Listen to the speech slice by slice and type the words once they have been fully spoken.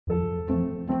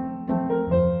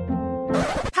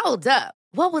Hold up.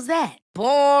 What was that?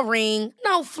 Boring.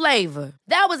 No flavor.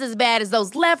 That was as bad as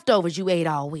those leftovers you ate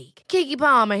all week. Keke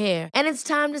Palmer here. And it's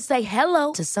time to say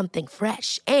hello to something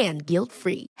fresh and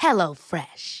guilt-free. Hello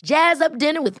Fresh. Jazz up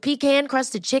dinner with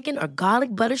pecan-crusted chicken or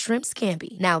garlic butter shrimp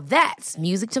scampi. Now that's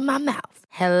music to my mouth.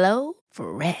 Hello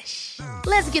Fresh.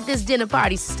 Let's get this dinner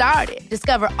party started.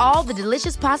 Discover all the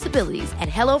delicious possibilities at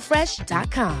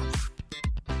hellofresh.com.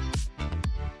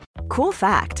 Cool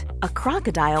fact, a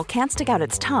crocodile can't stick out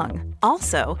its tongue.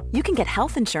 Also, you can get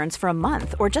health insurance for a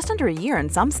month or just under a year in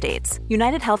some states.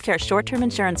 United Healthcare short-term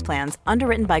insurance plans,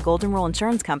 underwritten by Golden Rule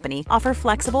Insurance Company, offer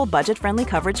flexible, budget-friendly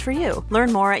coverage for you.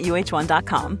 Learn more at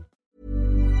uh1.com.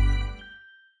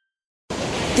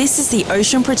 This is the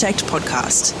Ocean Protect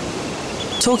podcast,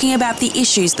 talking about the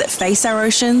issues that face our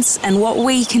oceans and what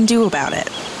we can do about it.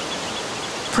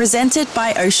 Presented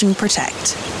by Ocean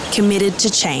Protect, committed to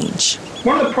change.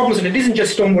 One of the problems, and it isn't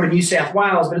just Stormwater New South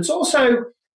Wales, but it's also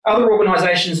other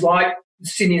organisations like the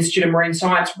Sydney Institute of Marine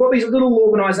Science. We've got these little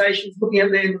organisations looking at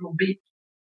their little bit,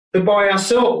 but by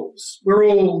ourselves, we're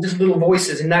all just little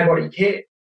voices and nobody cares.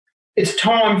 It's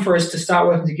time for us to start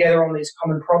working together on these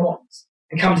common problems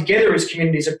and come together as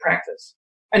communities of practice.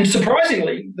 And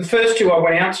surprisingly, the first two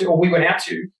we went out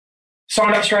to,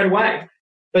 signed up straight away.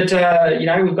 But,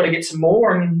 we've got to get some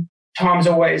more, and time's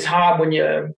always hard when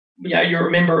you're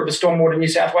a member of a Stormwater New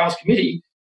South Wales committee.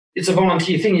 It's a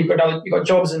volunteer thing. You've got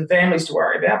jobs and families to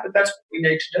worry about, but that's what we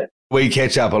need to do. We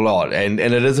catch up a lot, and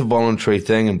it is a voluntary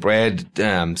thing. And Brad,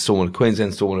 Stormwater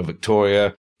Queensland, Stormwater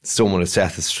Victoria, Stormwater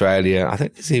South Australia, I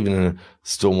think there's even a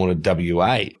Stormwater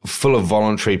WA, full of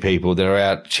voluntary people that are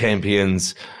out,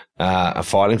 champions, are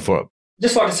fighting for it.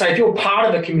 Just like to say, if you're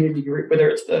part of a community group, whether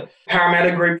it's the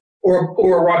Parramatta group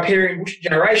or a riparian bush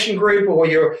generation group, or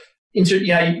you're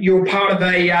part of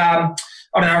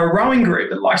a rowing group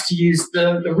that likes to use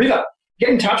the river, get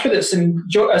in touch with us and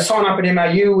sign up an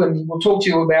MOU, and we'll talk to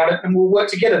you about it and we'll work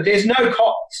together. There's no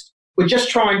cost. We're just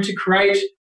trying to create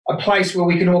a place where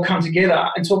we can all come together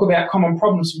and talk about common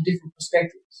problems from different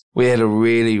perspectives. We had a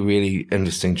really, really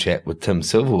interesting chat with Tim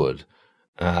Silverwood.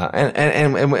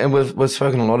 And we've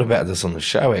spoken a lot about this on the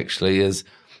show, actually, is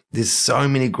there's so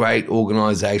many great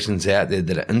organisations out there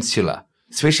that are insular,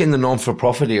 especially in the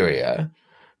non-for-profit area,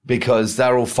 because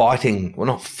they're all fighting, well,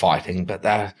 not fighting, but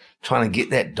they're trying to get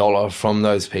that dollar from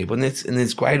those people. And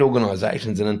there's great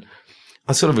organisations. And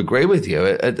I sort of agree with you.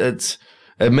 It's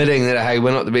admitting that, hey,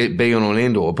 we're not the be on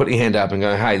end all, putting your hand up and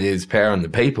going, hey, there's power in the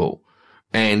people.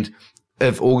 And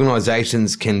if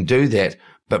organisations can do that,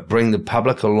 but bring the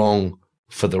public along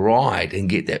for the ride and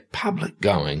get that public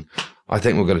going, I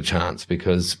think we've got a chance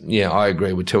because, I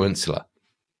agree, we're too insular.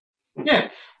 Yeah.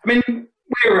 I mean,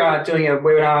 we're doing a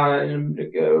webinar on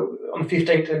the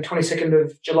 15th and 22nd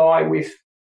of July with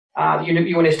the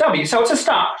UNSW. So it's a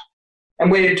start.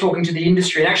 And we're talking to the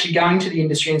industry and actually going to the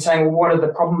industry and saying, well, what are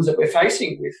the problems that we're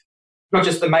facing with not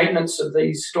just the maintenance of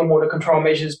these stormwater control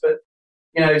measures, but,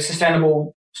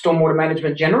 sustainable stormwater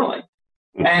management generally.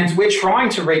 And we're trying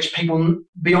to reach people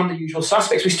beyond the usual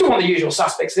suspects. We still want the usual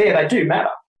suspects there. They do matter.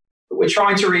 But we're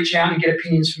trying to reach out and get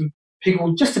opinions from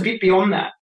people just a bit beyond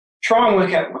that. Try and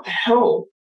work out what the hell,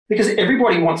 because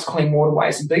everybody wants clean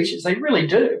waterways and beaches. They really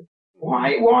do.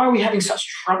 Why are we having such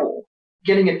trouble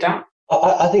getting it done?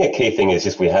 I think a key thing is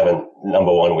just we haven't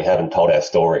told our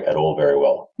story at all very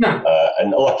well. No.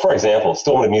 And like, for example,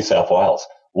 Stormwater New South Wales,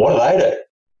 what do they do?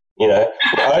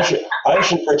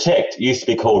 Ocean Protect used to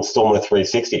be called Stormwater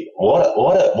 360. What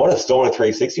does Stormwater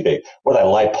 360 do? What do they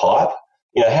lay pipe?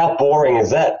 How boring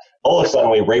is that? All of a sudden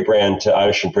we rebrand to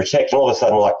Ocean Protect, and all of a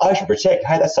sudden we're like, Ocean Protect,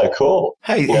 hey, that's so cool.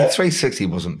 Hey, 360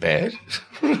 wasn't bad.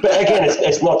 But again,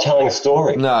 it's not telling a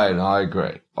story. No, I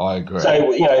agree. So,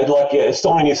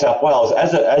 Stormwater New South Wales,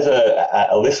 as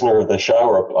a listener of the show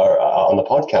or on the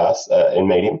podcast in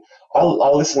Medium, I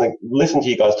listen to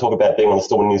you guys talk about being on the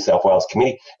Stormwater New South Wales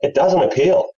committee. It doesn't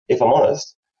appeal, if I'm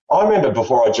honest. I remember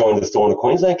before I joined the Stormwater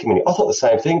Queensland committee, I thought the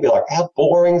same thing, be like, how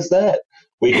boring is that?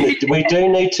 We do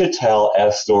need to tell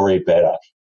our story better.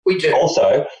 We do.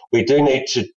 Also, we do need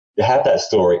to have that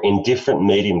story in different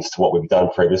mediums to what we've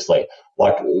done previously.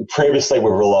 Like previously,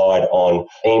 we've relied on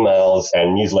emails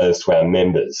and newsletters to our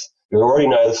members who already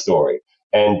know the story,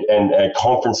 and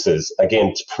conferences,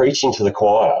 again, preaching to the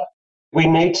choir. We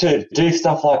need to do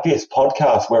stuff like this,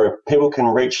 podcasts where people can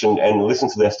reach and listen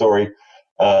to their story.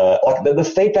 Like the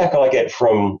feedback I get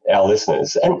from our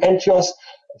listeners, and to be honest,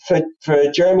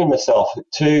 for Jeremy and myself,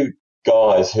 two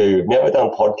guys who've never done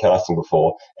podcasting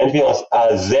before, and to be honest,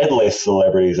 are Z-list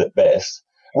celebrities at best,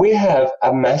 we have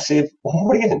a massive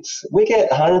audience. We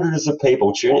get hundreds of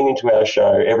people tuning into our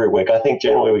show every week. I think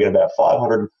generally we get about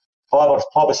 500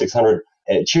 or 600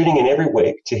 tuning in every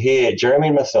week to hear Jeremy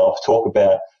and myself talk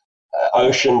about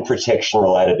ocean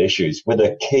protection-related issues with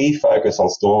a key focus on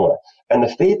stormwater. And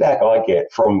the feedback I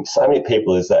get from so many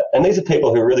people is that, and these are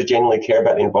people who really genuinely care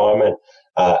about the environment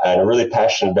and are really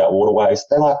passionate about waterways.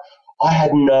 They're like, I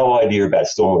had no idea about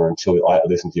stormwater until I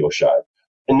listened to your show.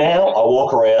 And now I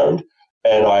walk around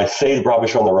and I see the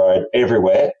rubbish on the road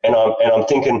everywhere, and I'm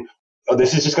thinking, oh,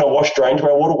 this is just going to wash straight into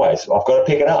our waterways. I've got to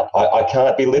pick it up. I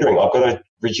can't be littering. I've got to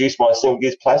reduce my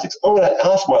single-use plastics. I'm going to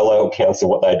ask my local council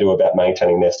what they do about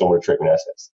maintaining their stormwater treatment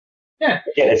assets. Yeah.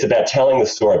 Again, it's about telling the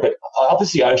story. But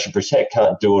obviously Ocean Protect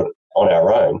can't do it on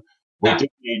our own. We do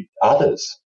need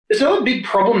others. There's another big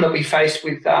problem that we face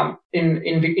with in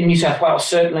New South Wales,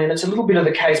 certainly, and it's a little bit of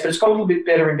the case, but it's got a little bit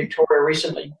better in Victoria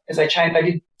recently as they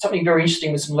did something very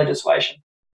interesting with some legislation.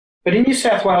 But in New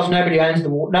South Wales, nobody owns the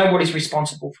water. Nobody's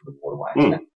responsible for the waterways.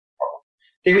 That's the problem.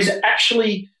 There is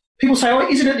actually, people say, oh,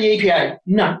 isn't it the EPA?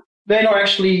 No, they're not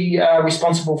actually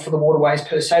responsible for the waterways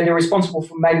per se. They're responsible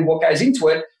for maybe what goes into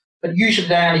it, but usually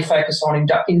they only focus on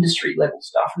industry level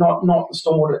stuff, not the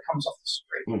stormwater that comes off the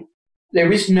street. There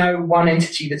is no one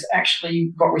entity that's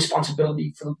actually got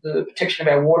responsibility for the protection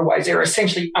of our waterways. They're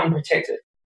essentially unprotected.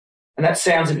 And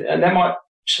that might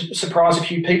surprise a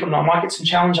few people, and I might get some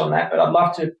challenge on that, but I'd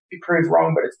love to be proved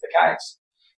wrong, but it's the case.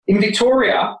 In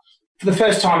Victoria, for the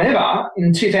first time ever,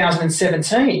 in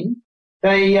 2017,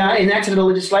 they enacted a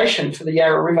legislation for the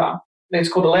Yarra River. It's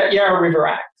called the Yarra River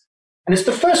Act. And it's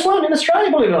the first one in Australia,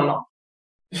 believe it or not.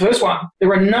 The first one.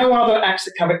 There are no other acts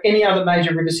that cover any other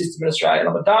major river system in Australia.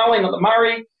 Not the Darling, not the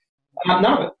Murray, none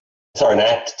of it. Sorry, an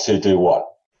act to do what?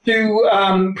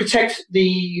 To protect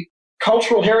the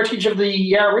cultural heritage of the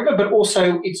Yarra River, but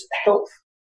also its health.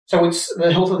 So it's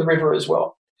the health of the river as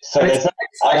well. So there's no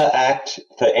other act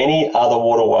for any other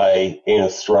waterway in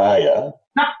Australia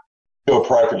to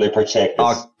appropriately protect this?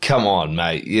 Oh, come on,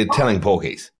 mate. You're telling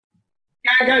porkies.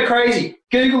 Go crazy.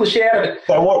 Google the shit out of it.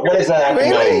 So what does that act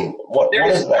mean? What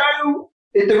is that?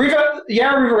 The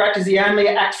Yarra River Act is the only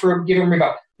act for a given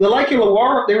river. The Lake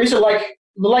Illawarra, there is the Lake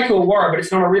Illawarra, but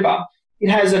it's not a river. It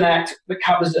has an act that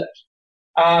covers it.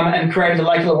 And created the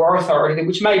Lake Illawarra Authority,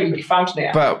 which may be defunct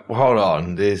now. But hold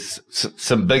on, there's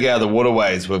some big other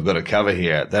waterways we've got to cover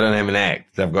here. They don't have an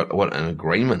act. They've got, an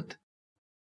agreement?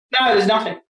 No, there's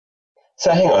nothing.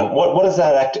 So hang on, what does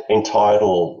that act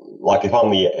entitle? Like if I'm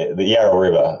the Yarra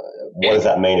River, what does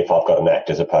that mean if I've got an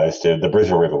act as opposed to the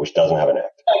Brisbane River, which doesn't have an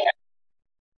act? Okay.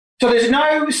 So there's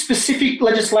no specific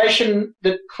legislation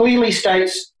that clearly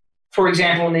states, for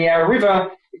example, in the Yarra River,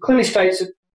 it clearly states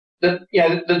that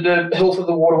the health of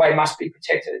the waterway must be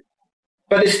protected.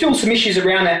 But there's still some issues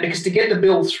around that because to get the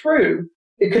bill through,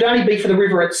 it could only be for the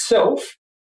river itself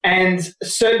and a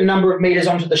certain number of metres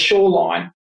onto the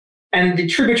shoreline. And the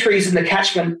tributaries and the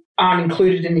catchment aren't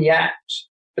included in the Act.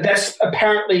 But that's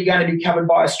apparently going to be covered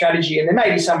by a strategy. And there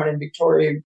may be someone in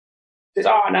Victoria who says,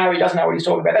 oh, no, he doesn't know what he's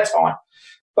talking about. That's fine.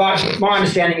 But my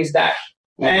understanding is that.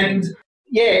 And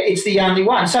yeah, it's the only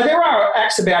one. So there are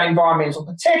acts about environmental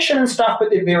protection and stuff, but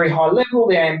they're very high level,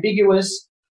 they're ambiguous,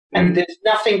 and there's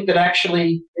nothing that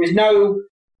actually, there is no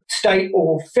state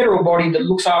or federal body that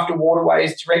looks after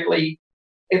waterways directly,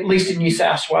 at least in New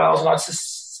South Wales, and I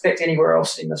suspect anywhere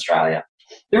else in Australia.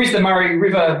 There is the Murray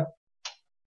River.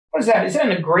 What is that? Is that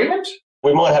an agreement?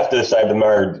 We might have to save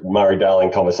the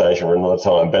Murray-Darling conversation for another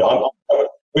time, but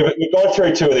we've gone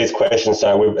through two of these questions,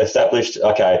 so we've established,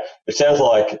 okay, it sounds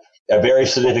like a very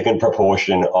significant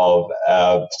proportion of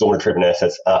stormwater treatment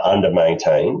assets are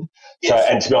under-maintained. Yes. So,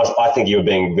 and to be honest, I think you were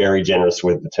being very generous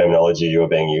with the terminology you were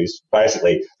being used.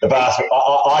 Basically, I'd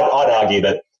argue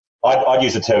that I'd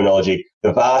use the terminology,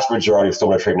 the vast majority of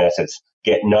stormwater treatment assets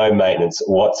get no maintenance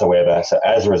whatsoever. So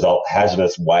as a result,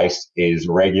 hazardous waste is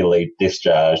regularly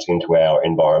discharged into our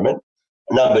environment.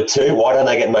 Number two, why don't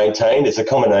they get maintained? It's a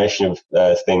combination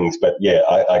of things, but yeah,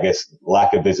 I guess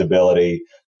lack of visibility,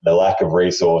 the lack of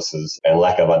resources and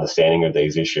lack of understanding of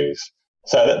these issues.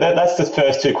 So that's the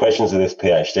first two questions of this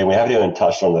PhD. And we haven't even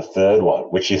touched on the third one,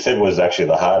 which you said was actually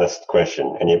the hardest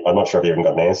question. And I'm not sure if you even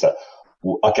got an answer.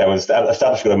 Okay, we've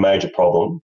established we've got a major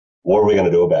problem. What are we going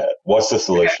to do about it? What's the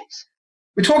solutions?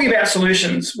 We're talking about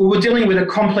solutions. Well, we're dealing with a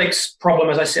complex problem,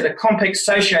 as I said, a complex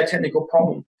socio-technical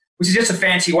problem, which is just a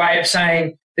fancy way of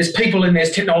saying there's people and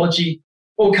there's technology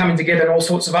all coming together in all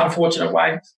sorts of unfortunate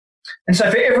ways. And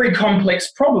so for every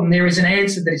complex problem, there is an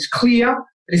answer that is clear,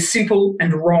 that is simple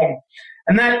and wrong.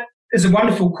 And that is a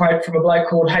wonderful quote from a bloke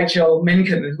called H.L.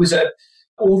 Mencken, who was an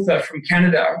author from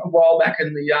Canada a while back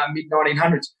in the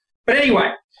mid-1900s. But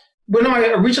anyway, when I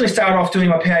originally started off doing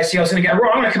my PhD, I was going to go,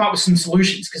 right, I'm going to come up with some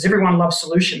solutions because everyone loves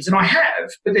solutions. And I have,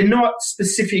 but they're not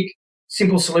specific,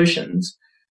 simple solutions.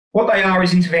 What they are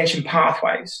is intervention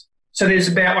pathways. So there's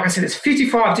about, like I said, there's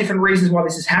 55 different reasons why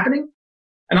this is happening.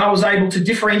 And I was able to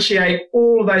differentiate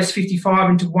all of those 55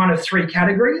 into one of three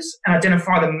categories and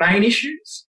identify the main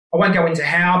issues. I won't go into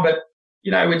how, but,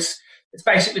 it's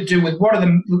basically to do with what are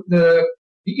the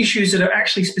issues that are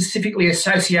actually specifically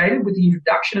associated with the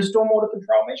introduction of stormwater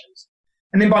control measures.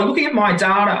 And then by looking at my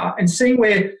data and seeing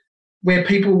where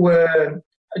people were,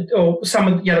 or some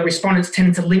of the respondents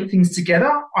tended to link things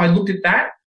together, I looked at that.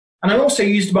 And I also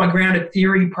used my grounded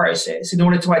theory process in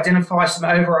order to identify some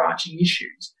overarching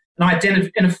issues. And I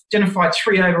identified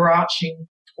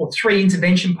three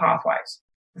intervention pathways.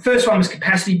 The first one was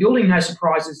capacity building, no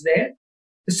surprises there.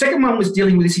 The second one was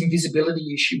dealing with this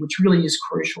invisibility issue, which really is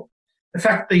crucial. The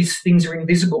fact that these things are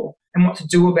invisible and what to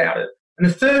do about it. And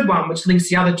the third one, which links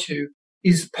the other two,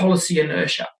 is policy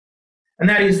inertia. And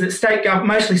that is that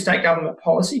mostly state government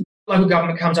policy. Local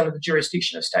government comes under the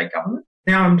jurisdiction of state government.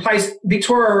 Now, in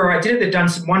Victoria, where I did it, they've done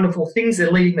some wonderful things.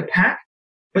 They're leading the pack.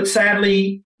 But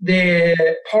sadly, their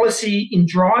policy in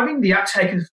driving the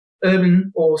uptake of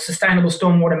urban or sustainable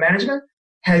stormwater management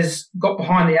has got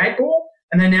behind the eight ball.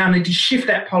 And they now need to shift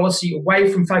that policy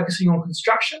away from focusing on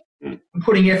construction and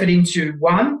putting effort into,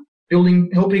 one,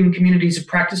 helping communities of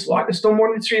practice like the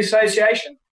Stormwater Industry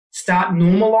Association start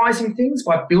normalising things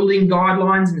by building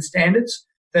guidelines and standards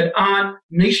that aren't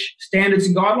niche standards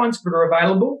and guidelines but are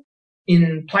available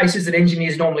in places that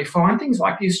engineers normally find things,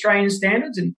 like the Australian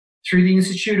standards, and through the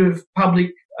Institute of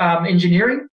Public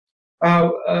Engineering,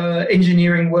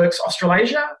 Engineering Works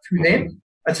Australasia, through them.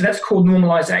 And so that's called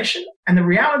normalisation. And the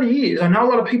reality is, I know a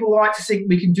lot of people like to think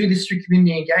we can do this through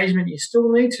community engagement. You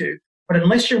still need to. But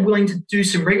unless you're willing to do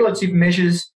some regulative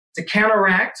measures to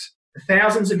counteract the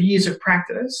thousands of years of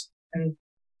practice and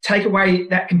take away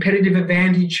that competitive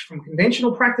advantage from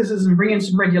conventional practices and bring in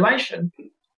some regulation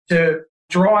to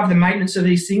drive the maintenance of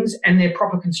these things and their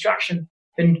proper construction,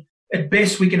 then at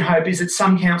best we can hope is that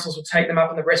some councils will take them up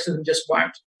and the rest of them just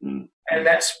won't. And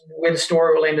that's where the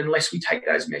story will end unless we take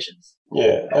those measures.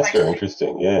 Yeah, that's very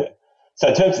interesting. Yeah. So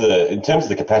in terms of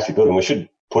the capacity building, we should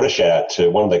put a shout out to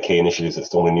one of the key initiatives that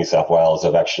Stormwater New South Wales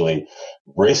have actually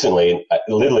recently,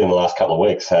 literally in the last couple of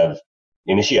weeks, have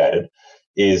initiated,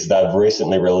 is they've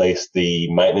recently released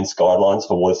the maintenance guidelines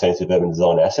for water sensitive urban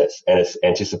design assets, and it's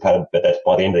anticipated that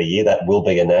by the end of the year that will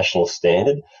be a national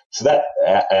standard. So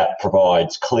that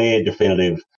provides clear,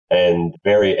 definitive and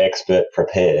very expert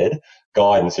prepared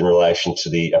guidance in relation to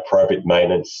the appropriate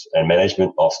maintenance and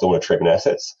management of stormwater treatment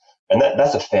assets. And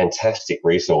that's a fantastic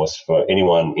resource for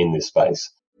anyone in this space.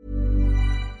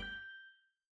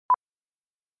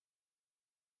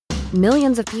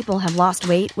 Millions of people have lost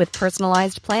weight with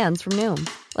personalized plans from Noom.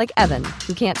 Like Evan,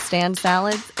 who can't stand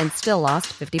salads and still lost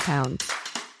 50 pounds.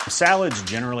 Salads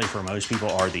generally for most people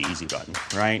are the easy button,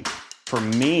 right? For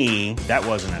me, that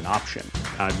wasn't an option.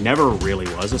 I never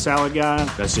really was a salad guy.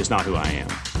 That's just not who I am.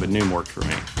 But Noom worked for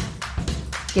me.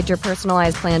 Get your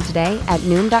personalized plan today at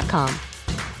Noom.com.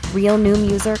 Real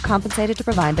Noom user compensated to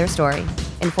provide their story.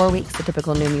 In 4 weeks, the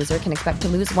typical Noom user can expect to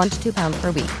lose 1 to 2 pounds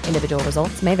per week. Individual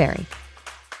results may vary.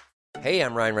 Hey,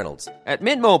 I'm Ryan Reynolds. At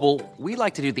Mint Mobile, we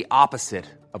like to do the opposite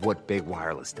of what Big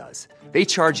Wireless does. They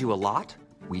charge you a lot.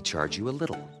 We charge you a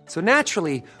little. So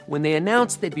naturally, when they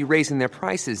announced they'd be raising their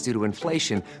prices due to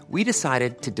inflation, we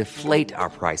decided to deflate our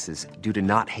prices due to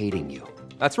not hating you.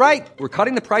 That's right. We're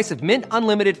cutting the price of Mint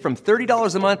Unlimited from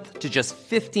 $30 a month to just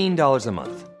 $15 a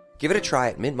month. Give it a try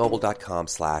at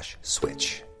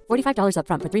mintmobile.com/switch. $45 up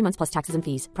front for 3 months plus taxes and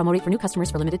fees. Promo rate for new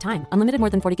customers for limited time. Unlimited more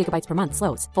than 40 gigabytes per month.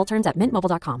 Slows full terms at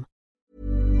mintmobile.com.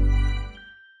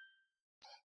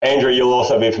 Andrew, you'll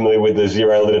also be familiar with the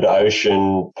Zero Litter to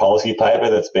Ocean policy paper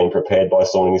that's been prepared by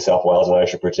Stormwater New South Wales and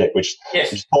Ocean Protect, which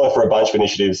is calling for a bunch of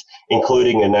initiatives,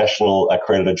 including a national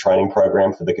accredited training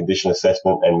program for the condition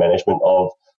assessment and management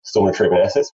of stormwater treatment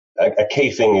assets. A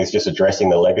key thing is just addressing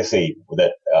the legacy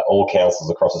that all councils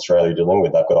across Australia are dealing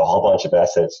with. They've got a whole bunch of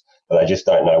assets, but they just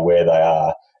don't know where they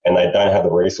are, and they don't have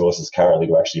the resources currently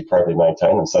to actually appropriately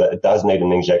maintain them. So it does need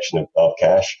an injection of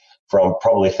cash from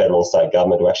probably federal and state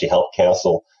government to actually help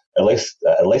council, at least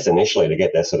initially, to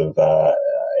get their sort of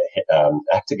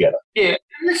act together. Yeah,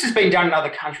 and this has been done in other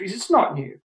countries. It's not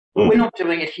new. We're not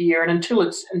doing it here, and until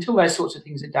those sorts of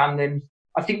things are done, then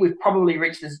I think we've probably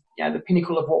reached the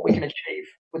pinnacle of what we can achieve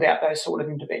without those sort of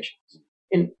interventions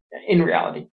in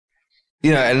reality.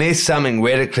 Unless something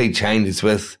radically changes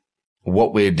with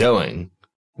what we're doing,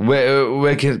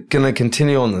 we're going to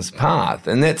continue on this path.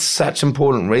 And that's such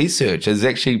important research, is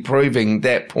actually proving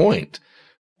that point.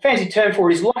 Fancy term for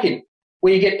it is lock-in,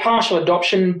 where you get partial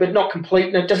adoption but not complete,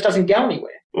 and it just doesn't go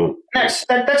anywhere. That's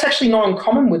actually not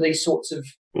uncommon with these sorts of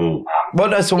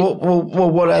What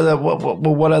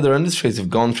other industries have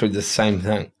gone through the same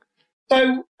thing?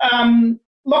 So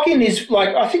lock-in is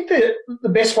I think the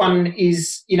best one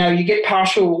is, you get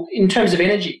partial in terms of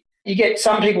energy. You get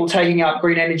some people taking up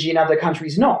green energy and other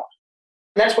countries not.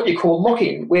 That's what you call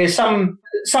lock-in, where some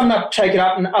take it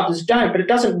up and others don't, but it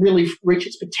doesn't really reach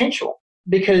its potential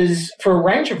because for a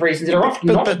range of reasons that are often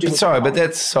not to do with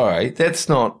that's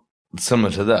not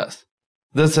similar to this.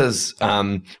 This is,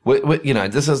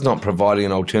 this is not providing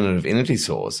an alternative energy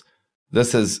source.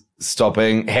 This is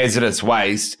stopping hazardous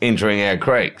waste entering our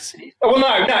creeks. Well,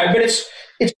 no, but it's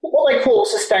what they call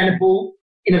sustainable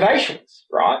innovations,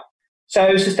 right?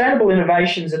 So sustainable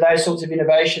innovations are those sorts of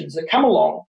innovations that come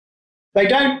along. They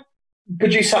don't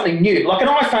produce something new. Like an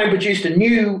iPhone produced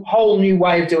a whole new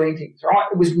way of doing things, right?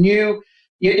 It was new.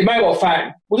 Your mobile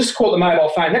phone, we'll just call it the mobile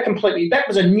phone. That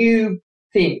was a new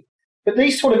thing. But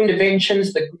these sort of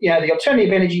interventions, the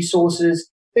alternative energy sources,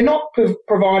 they're not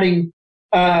providing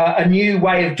a new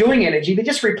way of doing energy. They're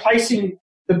just replacing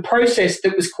the process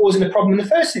that was causing the problem in the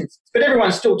first instance. But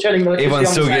everyone's still turning the electricity on.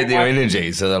 Everyone still get their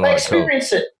energy, so they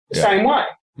experience it the same way.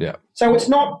 Yeah. So it's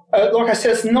not, like I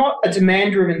said, it's not a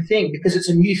demand-driven thing because it's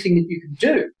a new thing that you can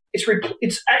do.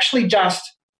 It's actually just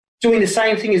doing the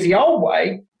same thing as the old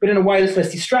way, but in a way that's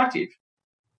less destructive.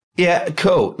 Yeah,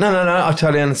 cool. No, I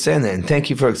totally understand that, and thank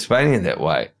you for explaining it that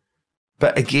way.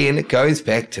 But again, it goes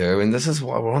back to, and this is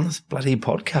why we're on this bloody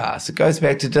podcast, it goes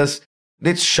back to just,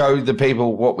 let's show the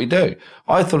people what we do.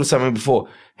 I thought of something before.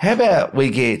 How about we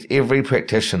get every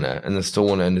practitioner in the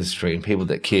stormwater industry and people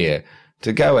that care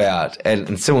to go out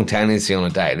and simultaneously on a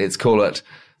day, let's call it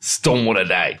Stormwater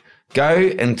Day, go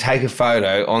and take a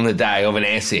photo on the day of an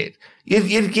asset.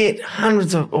 You'd get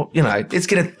hundreds of, let's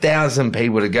get 1,000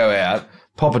 people to go out,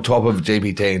 pop a top of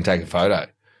GPT and take a photo.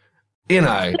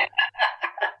 Yeah,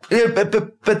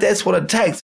 but that's what it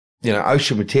takes.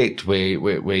 Ocean Protect,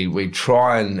 we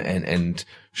try and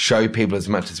show people as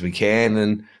much as we can.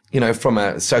 And, from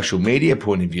a social media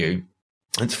point of view,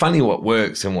 it's funny what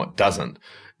works and what doesn't,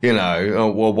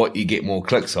 or what you get more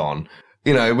clicks on.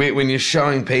 When you're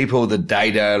showing people the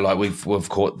data, like we've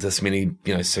caught this many,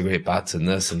 cigarette butts and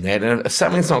this and that, and if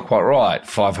something's not quite right,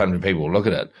 500 people will look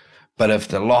at it. But if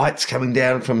the light's coming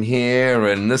down from here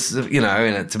and this is,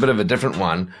 and it's a bit of a different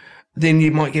one, then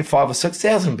you might get 5,000 or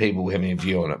 6,000 people having a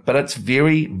view on it. But it's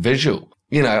very visual.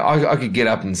 I could get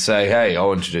up and say, hey,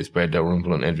 I'll introduce Brad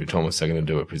Dalrymple and Andrew Thomas. They're going to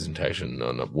do a presentation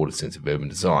on a water sensitive urban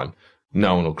design.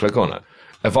 No one will click on it.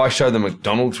 If I show the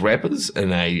McDonald's wrappers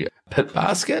in a pit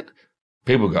basket,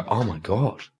 people go, oh my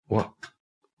God, what?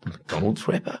 The McDonald's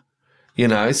wrapper?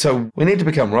 So we need to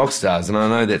become rock stars. And I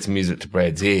know that's music to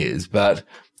Brad's ears, but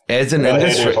as an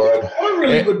industry. What a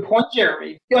really good point,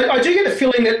 Jeremy. I do get the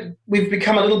feeling that we've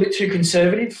become a little bit too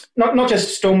conservative, not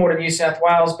just Stormwater New South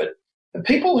Wales, but the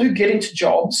people who get into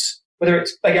jobs, whether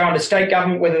it's they go into state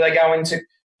government, whether they go into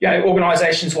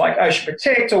organisations like Ocean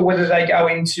Protect, or whether they go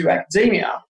into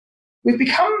academia, we've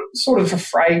become sort of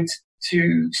afraid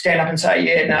to stand up and say,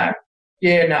 yeah,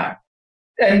 no.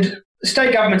 And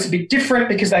state government's a bit different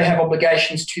because they have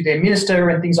obligations to their minister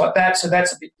and things like that, so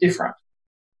that's a bit different.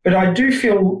 But I do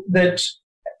feel that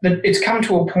it's come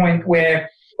to a point where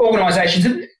organisations,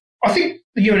 and I think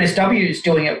the UNSW is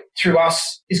doing it through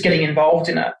us, is getting involved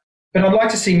in it. But I'd like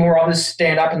to see more others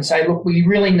stand up and say, look, we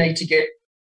really need to get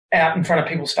out in front of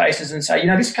people's faces and say,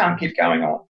 this can't keep going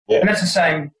on. Yeah. And that's the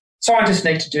same. Scientists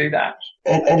need to do that.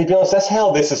 And to be honest, that's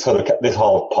how this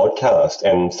whole podcast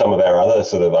and some of our other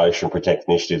sort of Ocean Protect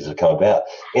initiatives have come about.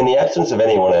 In the absence of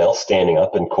anyone else standing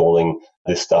up and calling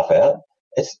this stuff out,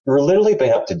 it's literally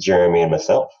been up to Jeremy and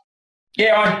myself.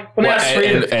 Yeah,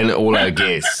 and all our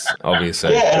guests,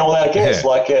 obviously. Yeah, and all our guests.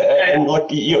 Yeah.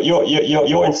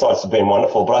 Your insights have been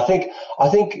wonderful. But I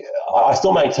think I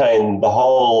still maintain the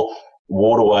whole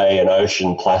waterway and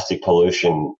ocean plastic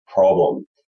pollution problem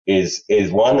is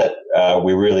one that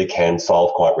we really can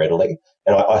solve quite readily.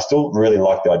 And I still really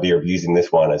like the idea of using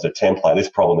this one as a template, this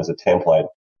problem as a template,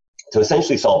 to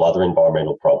essentially solve other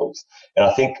environmental problems. And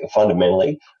I think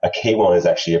fundamentally a key one is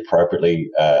actually appropriately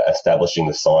establishing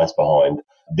the science behind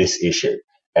this issue.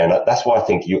 And that's why I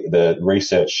think the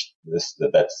research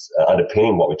that's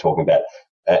underpinning what we're talking about,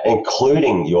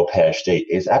 including your PhD,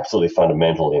 is absolutely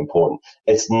fundamentally important.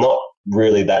 It's not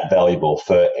really that valuable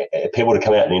for people to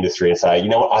come out in the industry and say,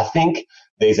 I think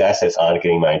these assets aren't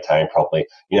getting maintained properly.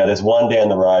 There's one down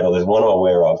the road or there's one I'm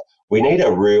aware of. We need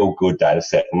a real good data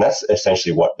set, and that's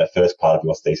essentially what the first part of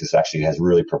your thesis actually has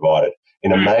really provided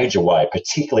in a major way,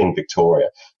 particularly in Victoria.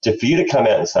 For you to come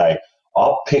out and say,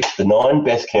 I've picked the 9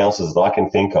 best councils that I can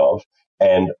think of,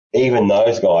 and even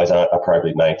those guys aren't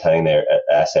appropriately maintaining their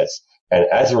assets. And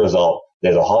as a result,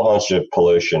 there's a whole bunch of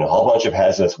pollution, a whole bunch of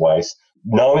hazardous waste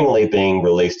knowingly being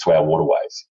released to our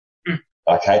waterways.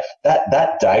 Okay,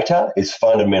 that data is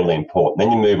fundamentally important.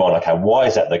 Then you move on. Okay, why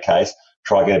is that the case?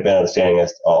 Try to get a better understanding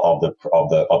of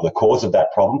the cause of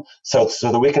that problem, so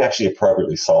that we can actually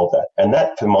appropriately solve that. And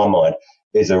that, for my mind,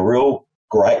 is a real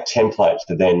great template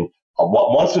to then,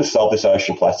 once we've solved this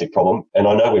ocean plastic problem, and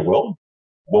I know we will,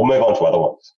 we'll move on to other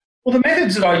ones. Well, the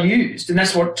methods that I used, and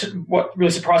that's what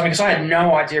really surprised me, because I had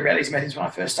no idea about these methods when I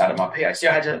first started my PhD.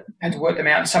 I had to work them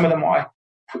out, and some of them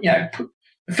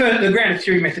the grounded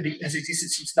theory method has existed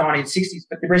since the 1960s,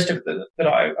 but the rest of it that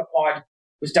I applied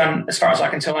was done, as far as I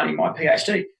can tell, only in my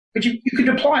PhD. But you could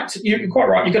apply it. You're quite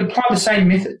right. You could apply the same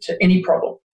method to any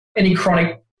problem, any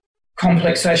chronic,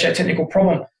 complex socio-technical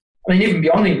problem. I mean, even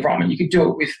beyond the environment, you could do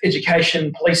it with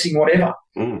education, policing, whatever.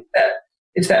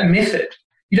 It's that method.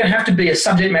 You don't have to be a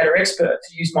subject matter expert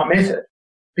to use my method,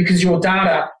 because your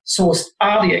data source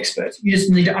are the experts. You just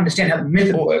need to understand how the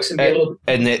method works and be a little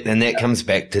bit. And that comes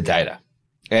back to data.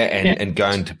 And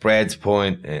going to Brad's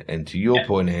point and to your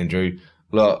point, Andrew,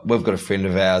 look, we've got a friend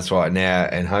of ours right now,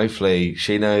 and hopefully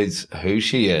she knows who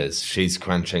she is. She's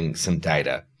crunching some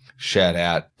data. Shout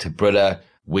out to Britta.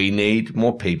 We need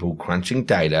more people crunching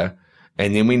data,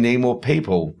 and then we need more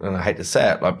people, and I hate to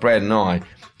say it, like Brad and I,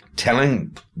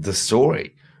 telling the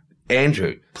story.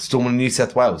 Andrew, Stormwater New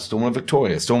South Wales, Stormwater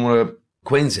Victoria, Stormwater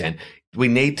Queensland. We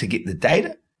need to get the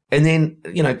data and then,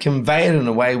 convey it in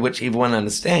a way which everyone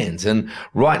understands. And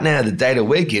right now, the data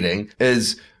we're getting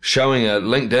is showing a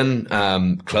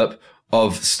LinkedIn clip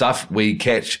of stuff we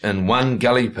catch in one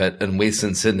gully pit in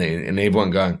Western Sydney, and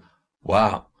everyone going,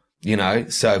 wow.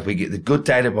 So if we get the good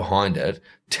data behind it,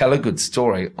 tell a good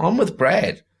story. I'm with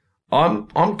Brad. I'm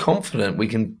confident we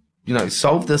can,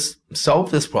 solve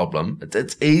this problem.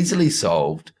 It's easily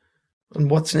solved.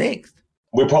 And what's next?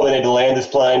 We probably need to land this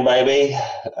plane, maybe.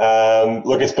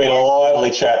 Look, it's been a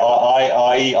lively chat.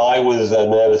 I was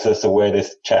nervous as to where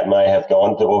this chat may have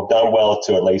gone, but we've done well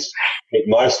to at least get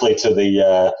mostly to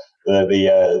the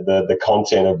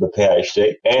content of the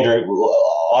PhD. Andrew,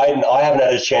 I haven't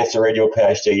had a chance to read your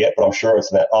PhD yet, but I'm sure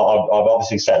it's that. I've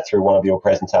obviously sat through one of your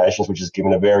presentations, which has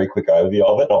given a very quick overview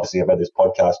of it. And obviously, I've had this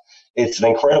podcast. It's an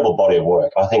incredible body of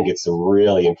work. I think it's a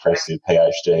really impressive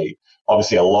PhD.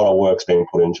 Obviously, a lot of work's been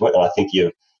put into it, and I think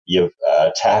you've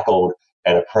tackled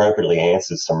and appropriately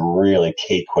answered some really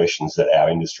key questions that our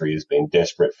industry has been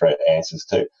desperate for answers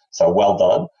to. So well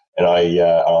done. And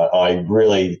I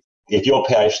really, if your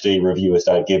PhD reviewers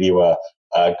don't give you a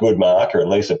good mark or at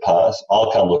least a pass,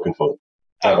 I'll come looking for them.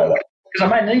 How about that?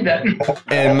 Because I may need that.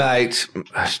 And mate,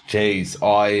 geez,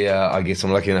 I guess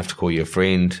I'm lucky enough to call you a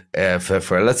friend. For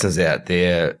our listeners out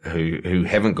there who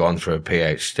haven't gone through a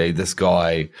PhD, this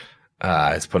guy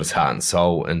has put his heart and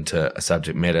soul into a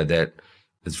subject matter that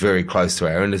is very close to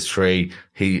our industry.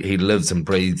 He lives and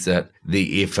breathes it.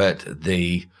 The effort,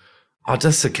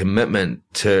 just the commitment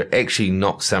to actually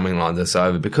knock something like this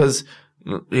over, because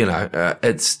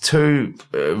it's two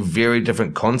very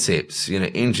different concepts,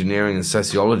 engineering and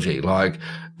sociology. Like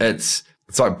it's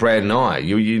like Brad and I,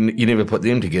 you never put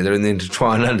them together, and then to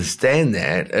try and understand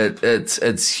that,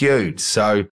 it's huge.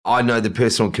 So I know the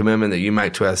personal commitment that you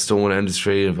make to our stormwater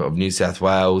industry of New South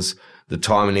Wales, the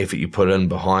time and effort you put in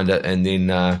behind it, and then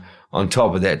on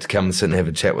top of that, to come and sit and have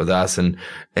a chat with us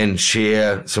and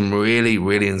share some really,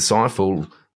 really insightful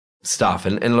stuff.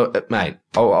 And look, mate,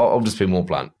 I'll just be more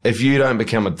blunt. If you don't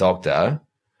become a doctor,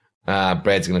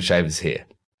 Brad's going to shave his hair.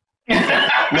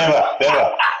 Never.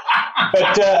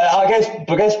 But I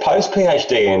guess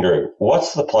post-PhD, Andrew,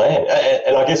 what's the plan?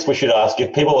 And I guess we should ask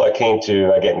if people are keen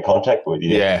to get in contact with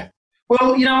you. Yeah.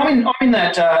 Well, I'm in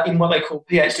that in what they call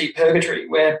PhD purgatory,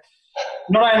 where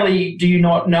not only do you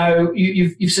not know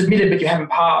you've submitted but you haven't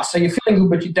passed, so you're feeling good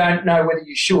but you don't know whether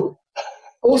you should.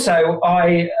 Also,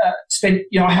 I spent,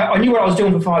 I knew what I was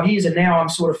doing for 5 years, and now I'm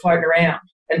sort of floating around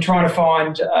and trying to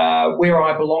find where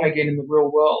I belong again in the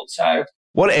real world. So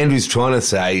what Andrew's trying to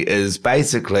say is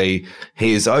basically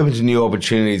he is open to new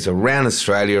opportunities around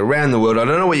Australia, around the world. I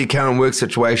don't know what your current work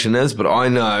situation is, but I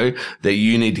know that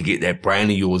you need to get that brain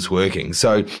of yours working.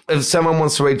 So if someone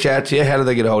wants to reach out to you, how do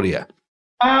they get a hold of you?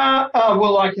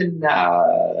 Well, I can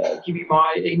give you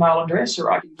my email address,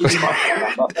 or I can give you my phone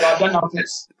number, but I don't know if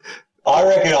that's... I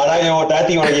reckon, I don't think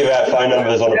you want to give out phone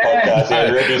numbers on a podcast,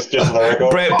 Andrew, just for the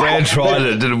record. Brad tried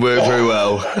it didn't work very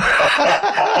well.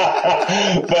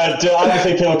 But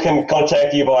obviously people can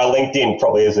contact you via LinkedIn,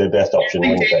 probably is their best option.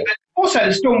 LinkedIn, but also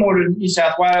the Stormwater New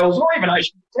South Wales, or even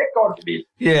Ocean Protect, God forbid.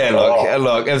 Yeah,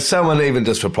 look, if someone even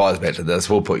just replies back to this,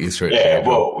 we'll put you through. Yeah,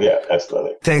 well, yeah,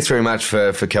 absolutely. Thanks very much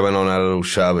for coming on our little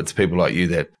show. It's people like you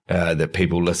that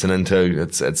people listen into.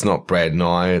 It's not Brad and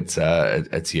I,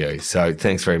 it's you. So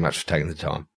thanks very much for taking the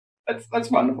time.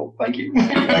 That's wonderful. Thank you.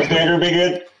 Thanks, Andrew. Be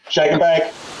good. Shake it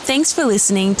back. Thanks for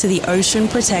listening to the Ocean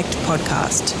Protect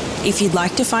podcast. If you'd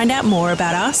like to find out more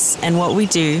about us and what we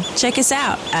do, check us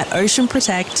out at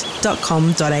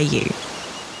oceanprotect.com.au.